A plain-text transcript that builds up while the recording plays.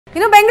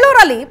ಇನ್ನು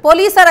ಬೆಂಗಳೂರಲ್ಲಿ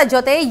ಪೊಲೀಸರ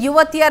ಜೊತೆ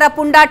ಯುವತಿಯರ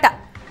ಪುಂಡಾಟ.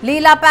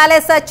 ಲೀಲಾ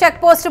ಪ್ಯಾಲೇಸ್ ಚೆಕ್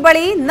ಪೋಸ್ಟ್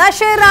ಬಳಿ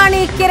ನಶೆ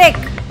ರಾಣಿ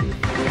ಕಿರಿಕ್.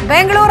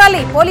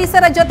 ಬೆಂಗಳೂರಲ್ಲಿ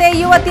ಪೊಲೀಸರ ಜೊತೆ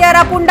ಯುವತಿಯರ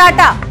ಪುಂಡಾಟ.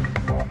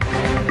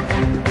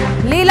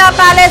 ಲೀಲಾ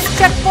ಪ್ಯಾಲೇಸ್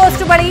ಚೆಕ್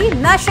ಪೋಸ್ಟ್ ಬಳಿ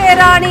ನಶೆ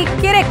ರಾಣಿ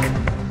ಕಿರಿಕ್.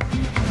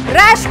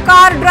 ರ್ಯಾಶ್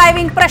ಕಾರ್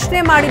ಡ್ರೈವಿಂಗ್ ಪ್ರಶ್ನೆ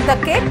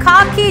ಮಾಡಿದ್ದಕ್ಕೆ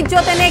ಖಾಕಿ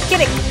ಜೊತೆನೆ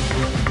ಕಿರಿಕ್.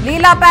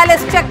 ಲೀಲಾ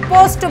ಪ್ಯಾಲೇಸ್ ಚೆಕ್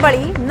ಪೋಸ್ಟ್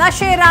ಬಳಿ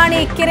ನಶೆ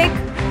ರಾಣಿ ಕಿರಿಕ್.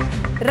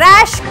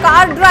 ರ್ಯಾಶ್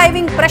ಕಾರ್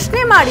ಡ್ರೈವಿಂಗ್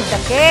ಪ್ರಶ್ನೆ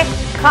ಮಾಡಿದ್ದಕ್ಕೆ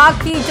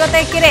ಖಾಕಿ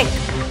ಜೊತೆ ಕಿರಿಕ್.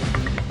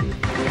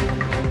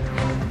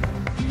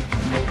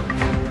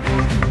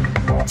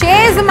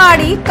 ಚೇಸ್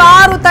ಮಾಡಿ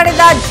ಕಾರು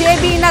ತಡೆದ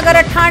ಜೆಬಿ ನಗರ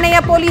ಠಾಣೆಯ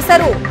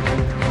ಪೊಲೀಸರು.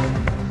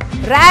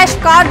 ರ್ಯಾಶ್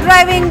ಕಾರ್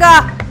ಡ್ರೈವಿಂಗ್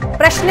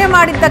ಪ್ರಶ್ನೆ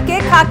ಮಾಡಿದ್ದಕ್ಕೆ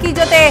ಖಾಕಿ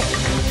ಜೊತೆ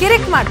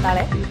ಕಿರಿಕ್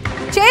ಮಾಡ್ತಾಳೆ.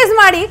 ಚೇಸ್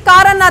ಮಾಡಿ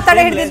ಕಾರನ್ನ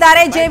ತಡೆ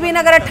ಹಿಡಿದಿದ್ದಾರೆ ಜೆಬಿ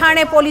ನಗರ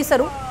ಠಾಣೆ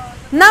ಪೊಲೀಸರು.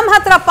 ನಮ್ಮ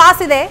ಹತ್ರ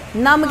ಪಾಸ್ ಇದೆ,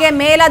 ನಮಗೆ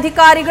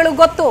ಮೇಲಧಿಕಾರಿಗಳು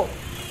ಗೊತ್ತು.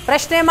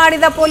 ಪ್ರಶ್ನೆ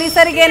ಮಾಡಿದ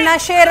ಪೊಲೀಸರಿಗೆ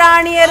ನಶೆ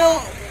ರಾಣಿಯರು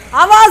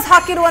ಆವಾಜ್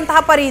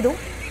ಹಾಕಿರುವಂತಹ ಪರಿ ಇದು.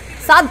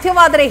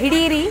 ಸಾಧ್ಯವಾದರೆ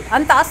ಹಿಡಿಯಿರಿ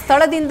ಅಂತ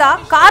ಸ್ಥಳದಿಂದ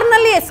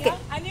ಕಾರ್ನಲ್ಲಿ ಎಸ್ಕೆ.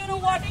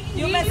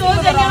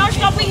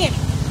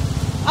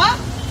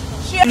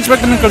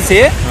 ಇನ್ಸ್ಪೆಕ್ಟರ್ ಕಳಿಸಿ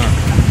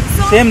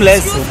ಸೇಮ್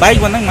ಲೆಸ್ ಬೈಕ್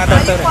ಬಂದಂಗೆ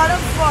ಮಾತಾಡ್ತಾರೆ.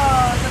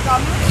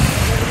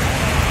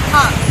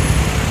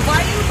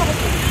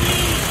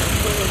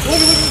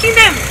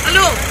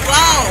 Hello,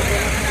 wow,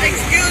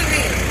 excuse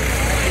me.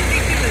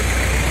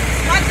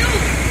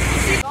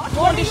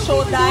 Want to show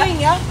that,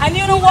 and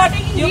you know what?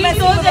 You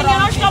messed up and you're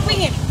not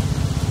stopping him.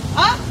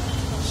 Huh?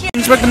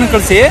 Inspector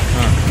ಕಳಿಸಿ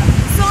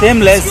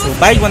ಸೇಮ್ ಲೆಸ್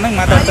ಬೈಕ್ ಬಂದಂಗೆ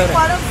ಮಾತಾಡ್ತಾರೆ.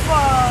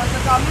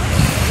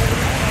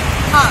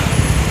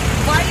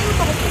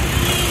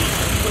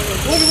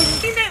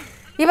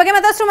 ಈ ಬಗ್ಗೆ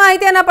ಮತ್ತಷ್ಟು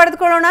ಮಾಹಿತಿಯನ್ನ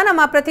ಪಡೆದುಕೊಳ್ಳೋಣ.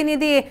 ನಮ್ಮ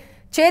ಪ್ರತಿನಿಧಿ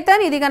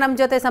ಚೇತನ್ ಇದೀಗ ನಮ್ಮ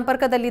ಜೊತೆ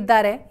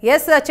ಸಂಪರ್ಕದಲ್ಲಿದ್ದಾರೆ.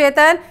 ಎಸ್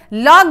ಚೇತನ್,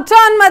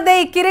 ಲಾಕ್ಡೌನ್ ಮಧ್ಯೆ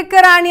ಈ ಕಿರಿಕ್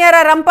ರಾಣಿಯರ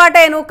ರಂಪಾಟ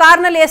ಏನು?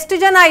 ಕಾರ್ನಲ್ಲಿ ಎಷ್ಟು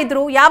ಜನ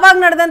ಇದ್ರು? ಯಾವಾಗ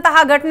ನಡೆದಂತಹ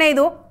ಘಟನೆ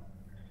ಇದು?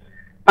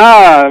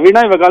 ವೀಣಾ,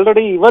 ಇವಾಗ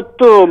ಆಲ್ರೆಡಿ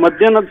ಇವತ್ತು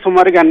ಮಧ್ಯಾಹ್ನದ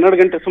ಸುಮಾರಿಗೆ 12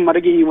 ಗಂಟೆ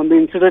ಸುಮಾರಿಗೆ ಈ ಒಂದು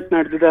ಇನ್ಸಿಡೆಂಟ್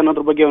ನಡೆದಿದೆ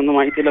ಅನ್ನೋದ್ರ ಬಗ್ಗೆ ಒಂದು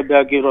ಮಾಹಿತಿ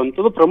ಲಭ್ಯ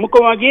ಆಗಿರುವಂತದ್ದು.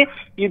 ಪ್ರಮುಖವಾಗಿ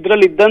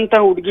ಇದ್ರಲ್ಲಿ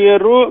ಇದ್ದಂತಹ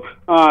ಹುಡುಗಿಯರು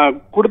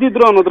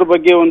ಕುಡಿದಿದ್ರು ಅನ್ನೋದ್ರ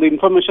ಬಗ್ಗೆ ಒಂದು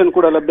ಇನ್ಫಾರ್ಮೇಶನ್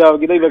ಕೂಡ ಲಭ್ಯ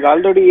ಆಗಿದೆ. ಇವಾಗ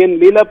ಆಲ್ರೆಡಿ ಏನ್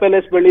ಲೀಲಾ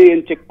ಪ್ಯಾಲೇಸ್ ಬಳಿ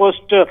ಏನ್ ಚೆಕ್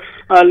ಪೋಸ್ಟ್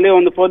ಅಲ್ಲಿ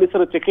ಒಂದು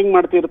ಪೊಲೀಸರು ಚೆಕಿಂಗ್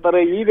ಮಾಡ್ತಿರ್ತಾರೆ.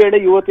 ಈ ವೇಳೆ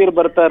ಯುವತಿಯರು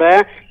ಬರ್ತಾರೆ,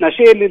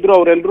 ನಶೆಯಲ್ಲಿದ್ರು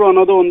ಅವರೆಲ್ಲರೂ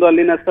ಅನ್ನೋದು ಒಂದು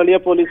ಅಲ್ಲಿನ ಸ್ಥಳೀಯ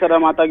ಪೊಲೀಸರ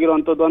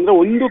ಮಾತಾಗಿರುವಂತದ್ದು. ಅಂದ್ರೆ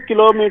 1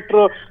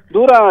 ಕಿಲೋಮೀಟರ್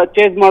ದೂರ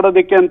ಚೇಸ್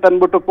ಮಾಡೋದಕ್ಕೆ ಅಂತ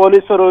ಅನ್ಬಿಟ್ಟು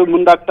ಪೊಲೀಸರು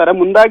ಮುಂದಾಗ್ತಾರೆ.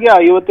 ಮುಂದಾಗಿ ಆ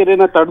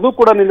ಯುವತಿಯರನ್ನ ತಡೆದು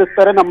ಕೂಡ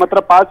ನಿಲ್ಲಿಸ್ತಾರೆ. ನಮ್ಮ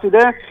ಹತ್ರ ಪಾಸ್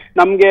ಇದೆ,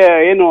 ನಮ್ಗೆ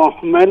ಏನು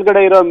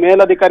ಮೇಲ್ಗಡೆ ಇರೋ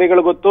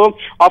ಮೇಲಧಿಕಾರಿಗಳು ಗೊತ್ತು,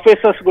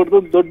 ಆಫೀಸರ್ಸ್ ಗೊತ್ತು,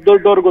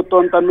 ದೊಡ್ಡವ್ರು ಗೊತ್ತು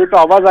ಅಂತ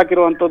ಅಂದ್ಬಿಟ್ಟು ಆವಾಜ್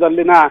ಹಾಕಿರುವಂತದ್ದು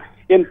ಅಲ್ಲಿನ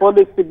ಏನ್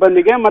ಪೊಲೀಸ್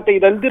ಸಿಬ್ಬಂದಿಗೆ. ಮತ್ತೆ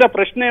ಇದಲ್ದಿರ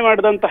ಪ್ರಶ್ನೆ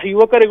ಮಾಡಿದಂತಹ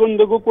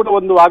ಯುವಕರಿಗೊಂದಿಗೂ ಕೂಡ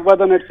ಒಂದು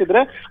ವಾಗ್ವಾದ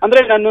ನಡೆಸಿದ್ರೆ,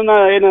 ಅಂದ್ರೆ ನನ್ನನ್ನ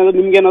ಏನಾದ್ರು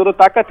ನಿಮ್ಗೆ ಏನಾದ್ರು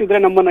ತಾಕತ್ತಿದ್ರೆ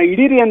ನಮ್ಮನ್ನ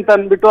ಹಿಡೀರಿ ಅಂತ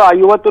ಅಂದ್ಬಿಟ್ಟು ಆ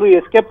ಯುವತರು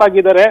ಎಸ್ಕೇಪ್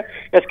ಆಗಿದ್ದಾರೆ.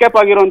 ಎಸ್ಕೇಪ್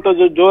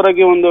ಆಗಿರುವಂತದ್ದು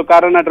ಜೋರಾಗಿ ಒಂದು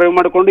ಕಾರನ್ನ ಡ್ರೈವ್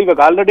ಮಾಡ್ಕೊಂಡು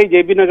ಇವಾಗ ಆಲ್ರೆಡಿ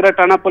ಜೆಬಿ ನಗರ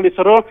ಠಾಣಾ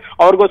ಪೊಲೀಸರು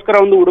ಅವ್ರಿಗೋಸ್ಕರ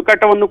ಒಂದು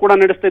ಹುಡುಕಾಟವನ್ನು ಕೂಡ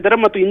ನಡೆಸ್ತಿದ್ದಾರೆ.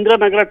 ಮತ್ತು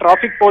ಇಂದ್ರನಗರ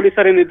ಟ್ರಾಫಿಕ್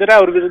ಪೊಲೀಸರು ಏನಿದ್ದಾರೆ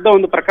ಅವ್ರ ವಿರುದ್ಧ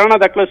ಒಂದು ಪ್ರಕರಣ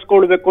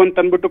ದಾಖಲಿಸ್ಕೊಳ್ಬೇಕು ಅಂತ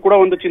ಅಂದ್ಬಿಟ್ಟು ಕೂಡ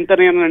ಒಂದು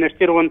ಚಿಂತನೆಯನ್ನು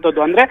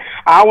ನಡೆಸಿರುವಂತದ್ದು. ಅಂದ್ರೆ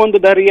ಆ ಒಂದು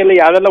ದಾರಿಯಲ್ಲಿ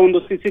ಯಾವೆಲ್ಲ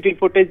ಒಂದು ಸಿಸಿಟಿವಿ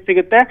ಫುಟೇಜ್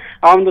ಸಿಗುತ್ತೆ,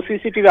 ಆ ಒಂದು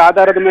ಸಿಸಿಟಿವಿ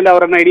ಆಧಾರದ ಮೇಲೆ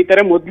ಅವರನ್ನ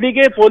ಹಿಡಿತಾರೆ.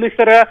 ಮೊದಲಿಗೆ ಪೊಲೀಸರ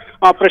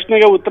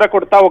ಪ್ರಶ್ನೆಗೆ ಉತ್ತರ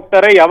ಕೊಡ್ತಾ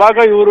ಹೋಗ್ತಾರೆ. ಯಾವಾಗ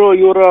ಇವರು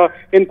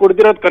ಏನ್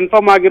ಕುಡ್ದಿರೋದು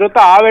ಕನ್ಫರ್ಮ್ ಆಗಿರುತ್ತೋ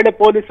ಆ ವೇಳೆ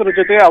ಪೊಲೀಸರ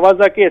ಜೊತೆ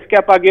ಆವಾಜ್ ಹಾಕಿ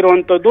ಎಸ್ಕೇಪ್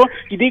ಆಗಿರುವಂತದ್ದು.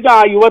 ಇದೀಗ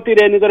ಆ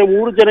ಯುವತಿಯರು ಏನಿದ್ದಾರೆ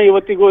 3 ಜನ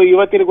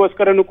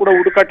ಯುವತಿರಿಗೋಸ್ಕರನೂ ಕೂಡ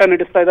ಹುಡುಕಾಟ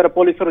ನಡೆಸ್ತಾ ಇದ್ದಾರೆ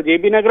ಪೊಲೀಸರು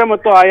ಜೆಬಿ ನಗರ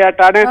ಮತ್ತು ಆಯಾ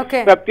ಠಾಣೆ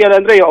ವ್ಯಾಪ್ತಿಯಲ್ಲಿ.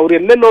 ಅಂದ್ರೆ ಅವ್ರು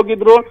ಎಲ್ಲೆಲ್ಲಿ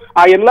ಹೋಗಿದ್ರು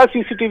ಆ ಎಲ್ಲಾ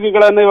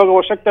ಸಿಸಿಟಿವಿಗಳನ್ನ ಇವಾಗ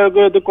ವಶಕ್ಕೆ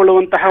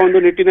ತೆಗೆದುಕೊಳ್ಳುವಂತಹ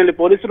ಒಂದು ನಿಟ್ಟಿನಲ್ಲಿ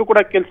ಪೊಲೀಸರು ಕೂಡ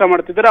ಕೆಲಸ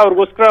ಮಾಡ್ತಿದ್ದಾರೆ.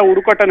 ಅವ್ರಿಗೋಸ್ಕರ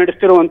ಹುಡುಕಾಟ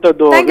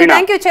ನಡೆಸ್ತಿರುವಂತದ್ದು.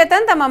 ಥ್ಯಾಂಕ್ ಯು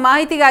ಚೇತನ್, ತಮ್ಮ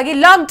ಮಾಹಿತಿಗಾಗಿ.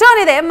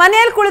 ಲಾಕ್ಡೌನ್ ಇದೆ,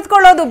 ಮನೆಯಲ್ಲಿ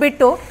ಕುಳಿತುಕೊಳ್ಳೋದು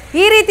ಬಿಟ್ಟು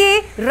ಈ ರೀತಿ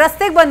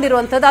ರಸ್ತೆಗೆ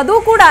ಬಂದಿರುವಂತದ್ದು, ಅದು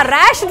ಕೂಡ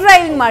ರ್ಯಾಶ್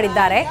ಡ್ರೈವಿಂಗ್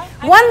ಮಾಡಿದ್ದಾರೆ.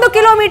 1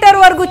 ಕಿಲೋಮೀಟರ್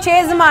ವರೆಗೂ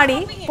ಚೇಸ್ ಮಾಡಿ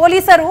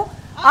ಪೊಲೀಸರು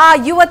ಆ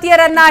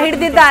ಯುವತಿಯರನ್ನ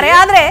ಹಿಡಿದಿದ್ದಾರೆ.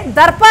 ಆದ್ರೆ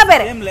ದರ್ಪ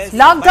ಬೇರೆ,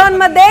 ಲಾಕ್ಡೌನ್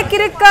ಮಧ್ಯೆ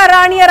ಕಿರಿಕ್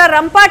ರಾಣಿಯರ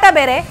ರಂಪಾಟ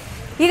ಬೇರೆ.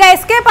 ಈಗ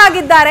ಎಸ್ಕೇಪ್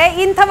ಆಗಿದ್ದಾರೆ.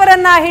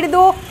 ಇಂಥವರನ್ನ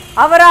ಹಿಡಿದು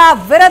ಅವರ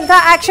ವಿರುದ್ಧ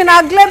ಆಕ್ಷನ್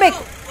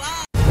ಆಗ್ಲೇಬೇಕು.